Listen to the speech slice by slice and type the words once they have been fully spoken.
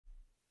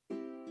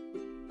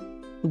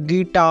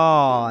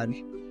guitar,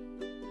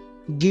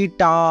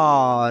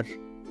 guitar.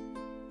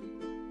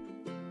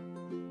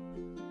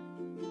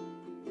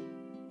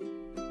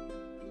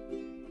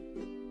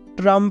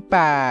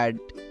 Trumpet,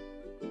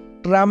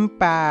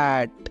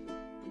 trumpet.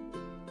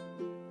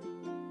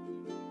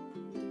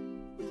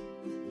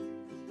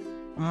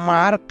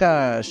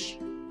 Marcus,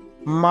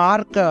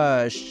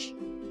 Marcus.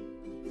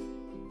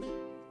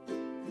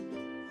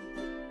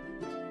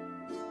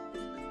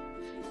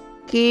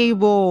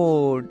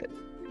 Keyboard,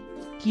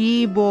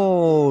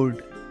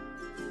 keyboard.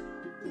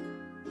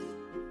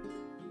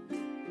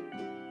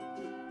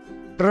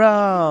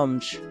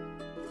 Drums,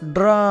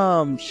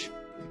 drums.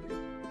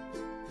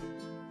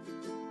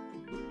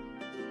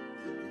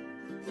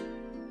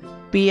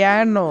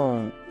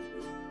 Piano,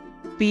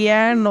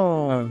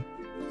 piano.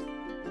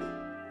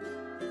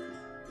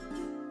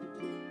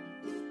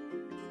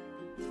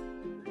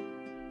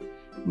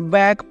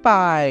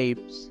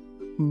 Bagpipes,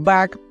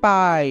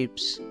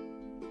 bagpipes.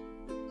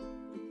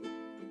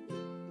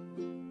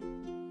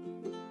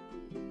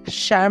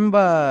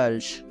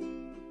 Shambles,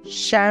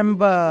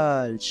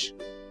 shambles.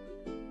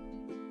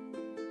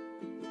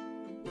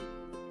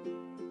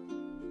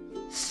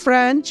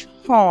 French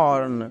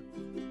horn,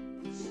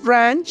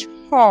 French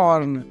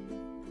horn.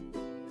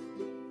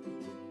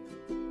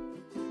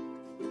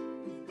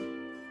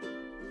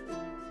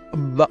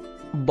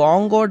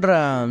 Bongo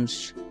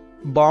drums,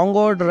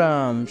 bongo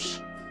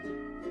drums.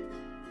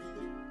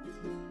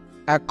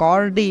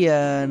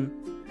 Accordion,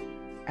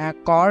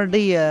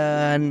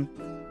 accordion.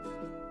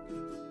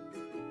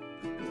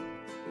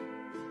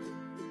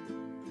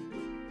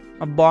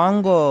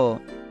 Bongo,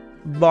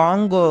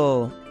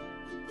 bongo.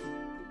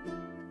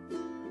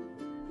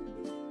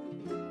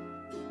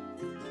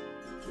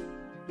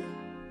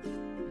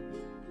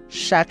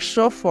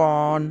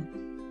 Saxophone,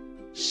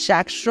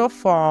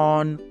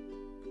 saxophone.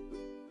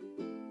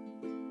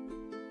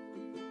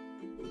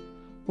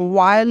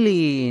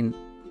 Violin,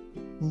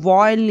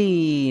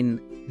 violin.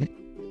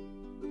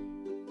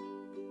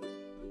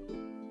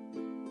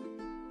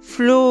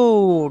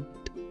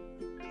 Flute,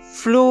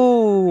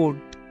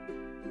 flute.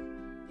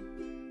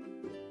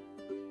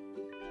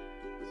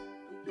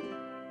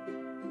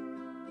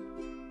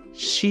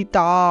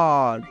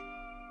 Sitar,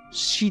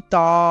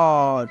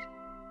 sitar.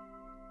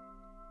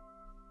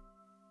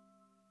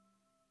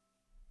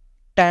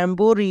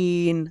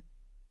 Tambourine,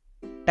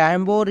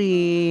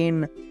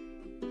 tambourine.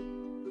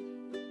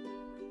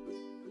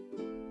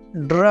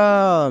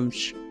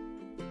 Drums,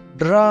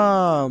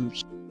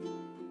 drums.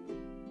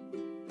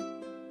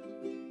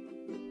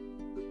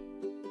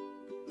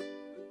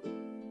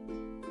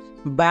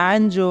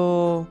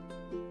 Banjo,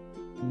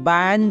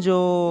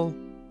 banjo.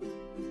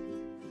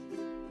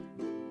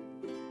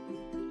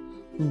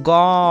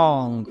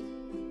 Gong,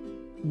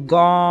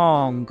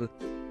 gong.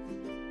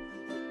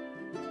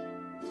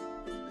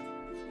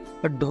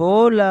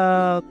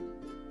 Dholak,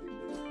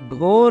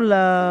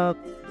 dholak.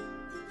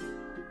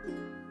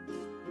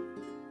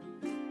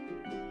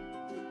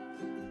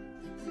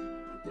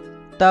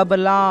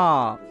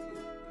 Tabla,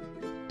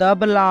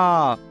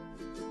 tabla.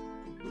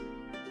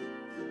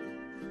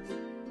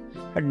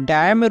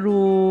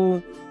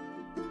 Damaru,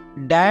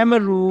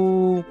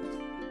 damaru.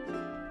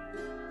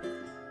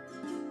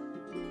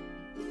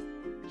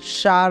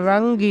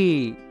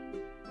 Sarangi,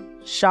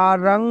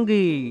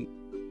 sarangi.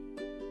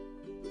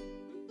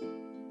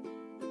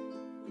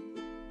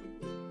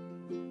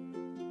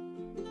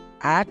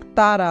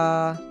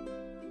 Aktara,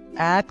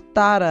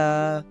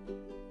 aktara.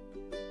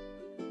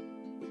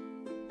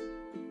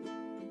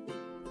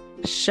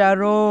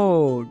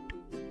 Sharod,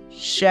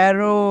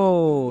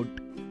 sharod.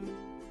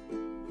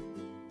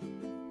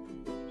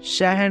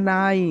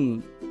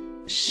 Shahnai,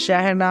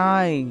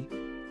 shahnai.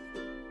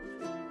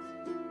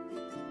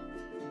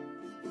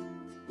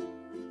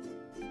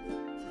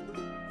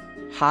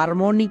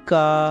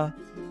 Harmonica,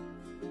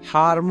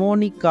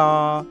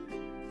 harmonica.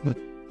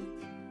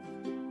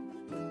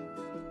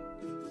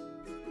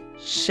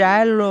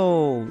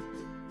 Shallow,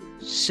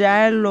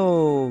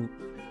 shallow.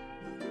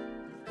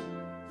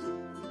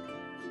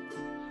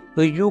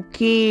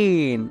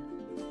 Yukin,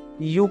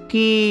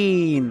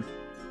 yukin.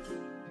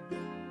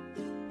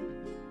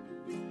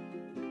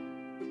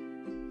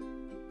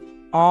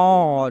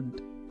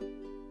 Odd,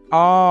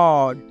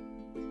 odd.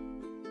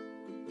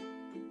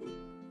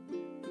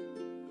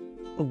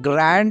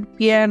 Grand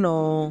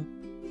piano,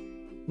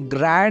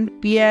 grand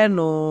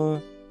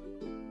piano.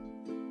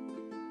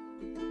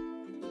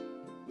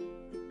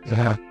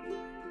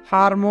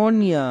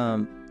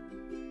 Harmonium,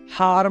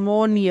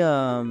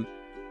 harmonium.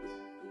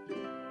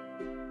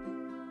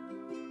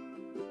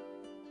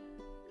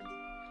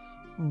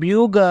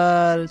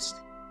 Bugles,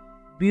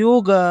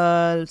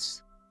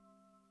 bugles.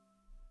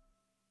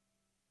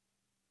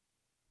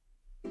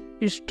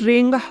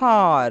 String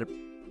harp,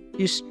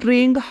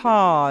 string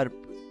harp.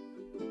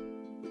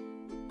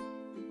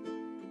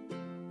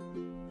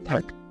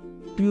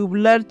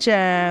 Tubular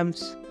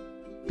champs,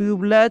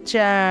 tubular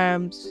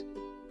champs.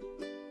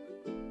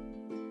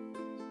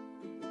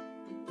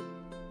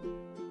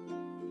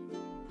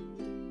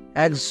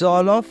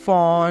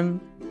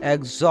 Xylophone,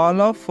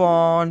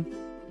 xylophone,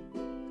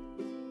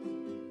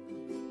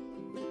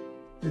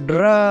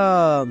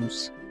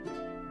 drums,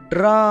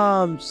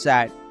 drum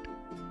set,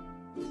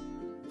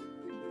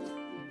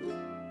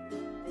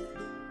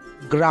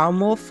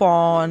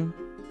 gramophone,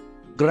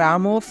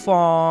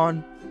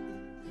 gramophone,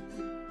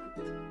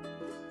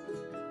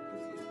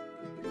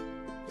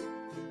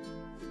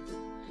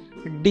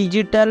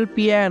 digital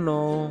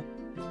piano,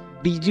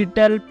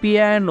 digital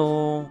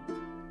piano,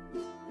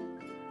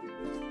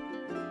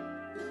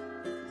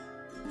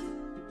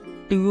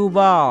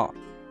 tuba,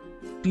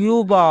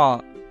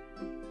 tuba,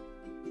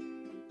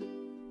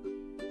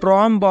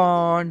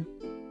 trombone,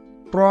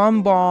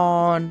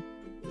 trombone,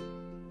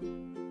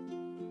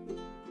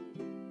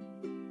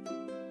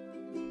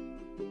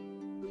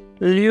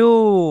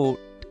 lute,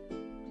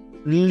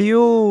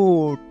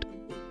 lute,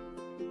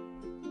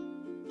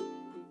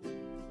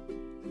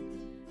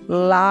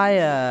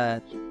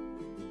 lyre,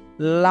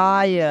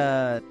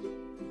 lyre,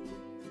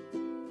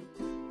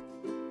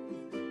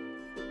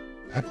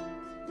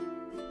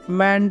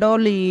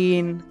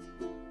 mandolin,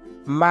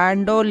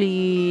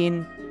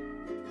 mandolin,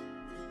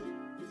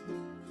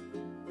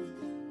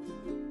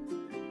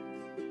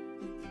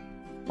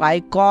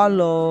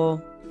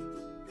 piccolo,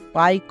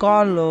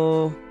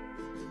 piccolo,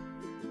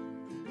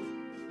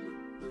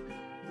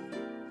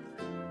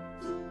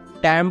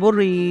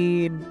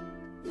 tambourine,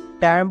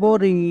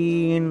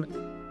 tambourine,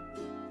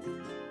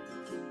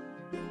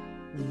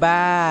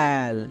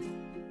 bell,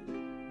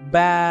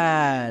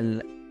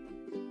 bell,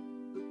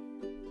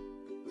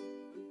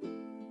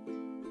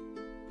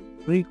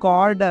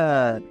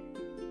 recorder,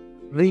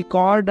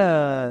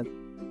 recorder.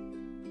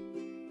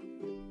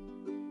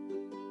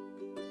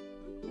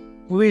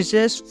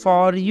 Wishes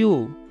for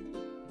you.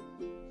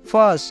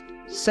 First,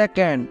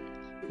 second,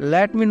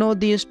 let me know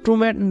the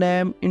instrument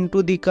name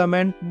into the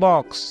comment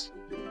box.